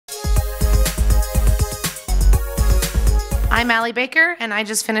I'm Allie Baker, and I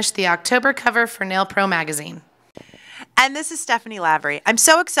just finished the October cover for NAILPRO magazine. And this is Stephanie Lavery. I'm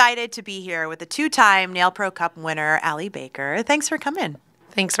so excited to be here with the two-time NAILPRO Cup winner, Allie Baker. Thanks for coming.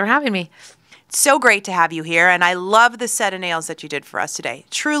 Thanks for having me. It's so great to have you here, and I love the set of nails that you did for us today.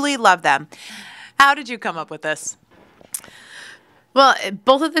 Truly love them. How did you come up with this? Well,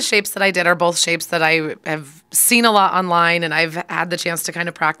 both of the shapes that I did are both shapes that I have seen a lot online, and I've had the chance to kind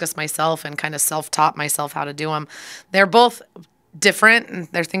of practice myself and kind of self-taught myself how to do them. They're both different, and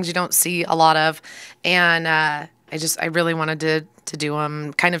they're things you don't see a lot of, and I really wanted to do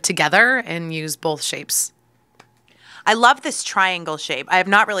them kind of together and use both shapes. I love this triangle shape. I have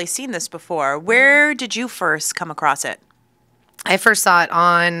not really seen this before. Where did you first come across it? I first saw it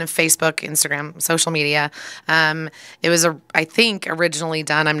on Facebook, Instagram, social media. It was, I think, originally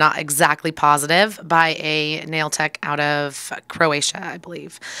done, I'm not exactly positive, by a nail tech out of Croatia, I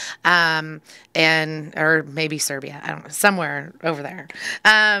believe, or maybe Serbia. I don't know, somewhere over there.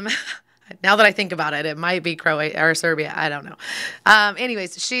 Now that I think about it, it might be Croatia or Serbia. I don't know.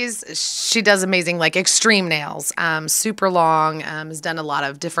 Anyways, she does amazing, like extreme nails, super long, has done a lot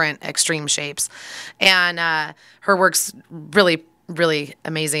of different extreme shapes, and her work's really, really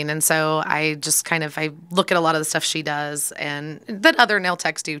amazing. And so I look at a lot of the stuff she does and that other nail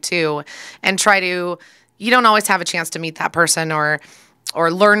techs do too, and you don't always have a chance to meet that person or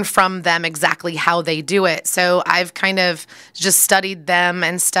learn from them exactly how they do it. So I've kind of just studied them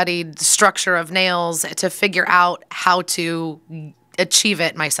and studied the structure of nails to figure out how to achieve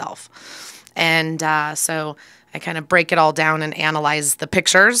it myself. And so I kind of break it all down and analyze the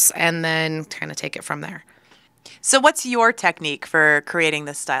pictures and then kind of take it from there. So what's your technique for creating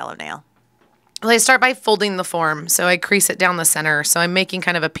this style of nail? Well, I start by folding the form, so I crease it down the center. So I'm making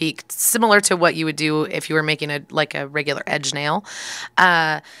kind of a peak, similar to what you would do if you were making a regular edge nail.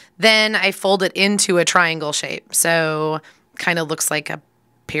 Then I fold it into a triangle shape, so kind of looks like a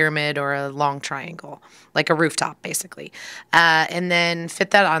pyramid or a long triangle, like a rooftop, basically. And then fit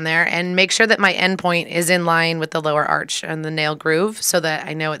that on there and make sure that my end point is in line with the lower arch and the nail groove, so that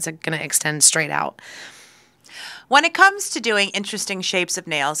I know it's going to extend straight out. When it comes to doing interesting shapes of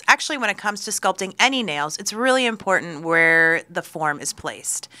nails, actually when it comes to sculpting any nails, it's really important where the form is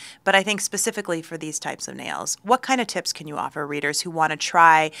placed. But I think specifically for these types of nails, what kind of tips can you offer readers who want to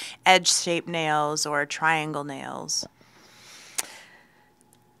try edge-shaped nails or triangle nails?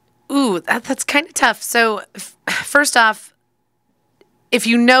 Ooh, that's kind of tough. So first off, if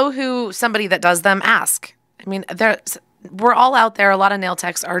you know somebody that does them, ask. I mean, we're all out there. A lot of nail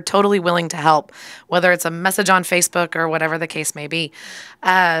techs are totally willing to help, whether it's a message on Facebook or whatever the case may be.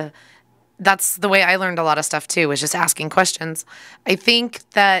 That's the way I learned a lot of stuff too, was just asking questions. I think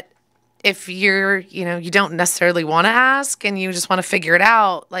that if you don't necessarily want to ask and you just want to figure it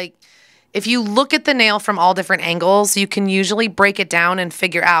out, like if you look at the nail from all different angles, you can usually break it down and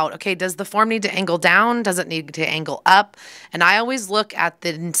figure out, okay, does the form need to angle down? Does it need to angle up? And I always look at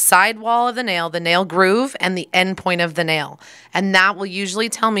the side wall of the nail groove, and the end point of the nail. And that will usually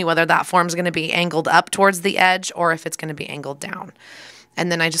tell me whether that form's going to be angled up towards the edge or if it's going to be angled down. And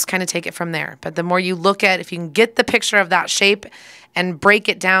then I just kind of take it from there. But the more you look at, if you can get the picture of that shape and break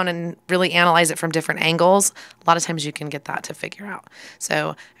it down and really analyze it from different angles, a lot of times you can get that to figure out.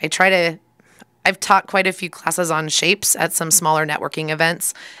 So I've taught quite a few classes on shapes at some smaller networking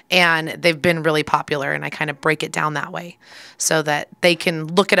events, and they've been really popular, and I kind of break it down that way so that they can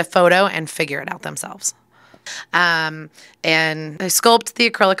look at a photo and figure it out themselves. And I sculpt the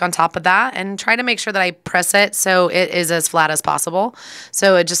acrylic on top of that and try to make sure that I press it so it is as flat as possible.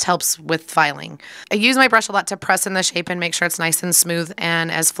 So it just helps with filing. I use my brush a lot to press in the shape and make sure it's nice and smooth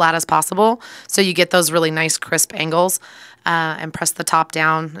and as flat as possible, so you get those really nice crisp angles, and press the top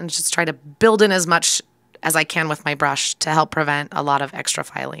down and just try to build in as much as I can with my brush to help prevent a lot of extra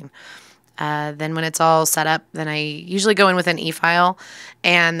filing. Then when it's all set up, then I usually go in with an e-file,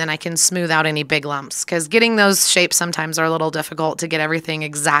 and then I can smooth out any big lumps, because getting those shapes sometimes are a little difficult to get everything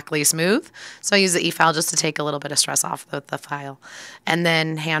exactly smooth. So I use the e-file just to take a little bit of stress off the file, and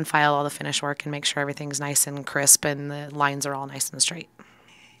then hand file all the finish work and make sure everything's nice and crisp and the lines are all nice and straight.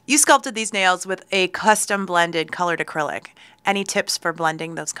 You sculpted these nails with a custom blended colored acrylic. Any tips for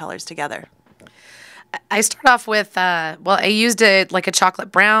blending those colors together? I start off with, I used like a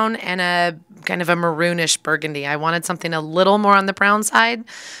chocolate brown and a kind of a maroonish burgundy. I wanted something a little more on the brown side.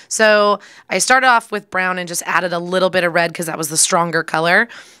 So I started off with brown and just added a little bit of red because that was the stronger color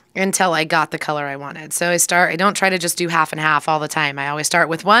until I got the color I wanted. So I don't try to just do half and half all the time. I always start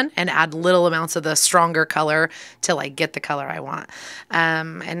with one and add little amounts of the stronger color till I get the color I want.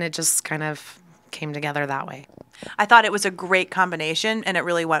 And it just kind of came together that way. I thought it was a great combination, and it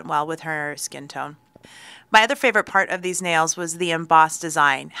really went well with her skin tone. My other favorite part of these nails was the embossed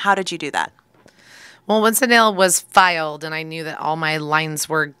design. How did you do that? Well, once the nail was filed and I knew that all my lines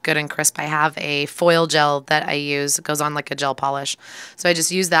were good and crisp, I have a foil gel that I use. It goes on like a gel polish. So I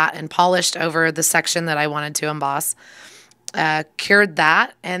just used that and polished over the section that I wanted to emboss. Cured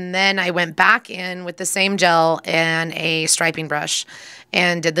that, and then I went back in with the same gel and a striping brush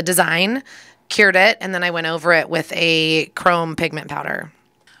and did the design, cured it, and then I went over it with a chrome pigment powder.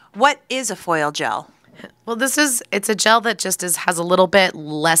 What is a foil gel? Well, it's a gel that just has a little bit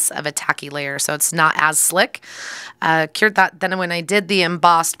less of a tacky layer, so it's not as slick. Cured that. Then when I did the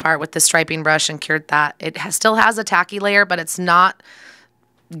embossed part with the striping brush and cured that, still has a tacky layer, but it's not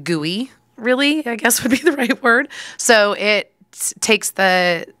gooey, really, I guess would be the right word. So it takes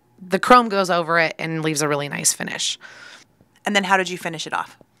the chrome goes over it and leaves a really nice finish. And then how did you finish it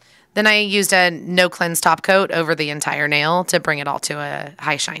off? Then I used a no cleanse top coat over the entire nail to bring it all to a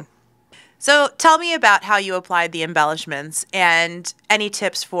high shine. So tell me about how you applied the embellishments and any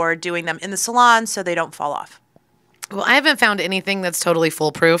tips for doing them in the salon so they don't fall off. Well, I haven't found anything that's totally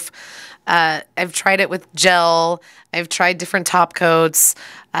foolproof. I've tried it with gel. I've tried different top coats.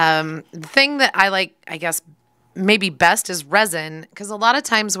 The thing that I like, I guess, maybe best is resin, because a lot of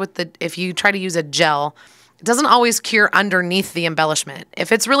times if you try to use a gel, it doesn't always cure underneath the embellishment.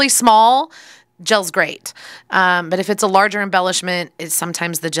 If it's really small, gel's great. But if it's a larger embellishment,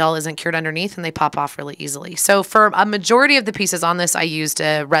 sometimes the gel isn't cured underneath and they pop off really easily. So for a majority of the pieces on this, I used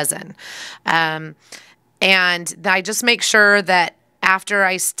a resin. And I just make sure that after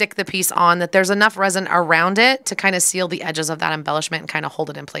I stick the piece on, that there's enough resin around it to kind of seal the edges of that embellishment and kind of hold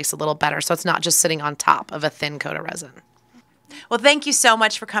it in place a little better. So it's not just sitting on top of a thin coat of resin. Well, thank you so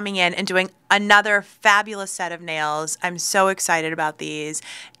much for coming in and doing another fabulous set of nails. I'm so excited about these.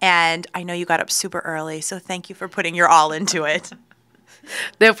 And I know you got up super early, so thank you for putting your all into it.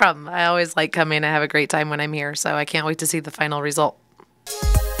 No problem. I always like coming. I have a great time when I'm here, so I can't wait to see the final result.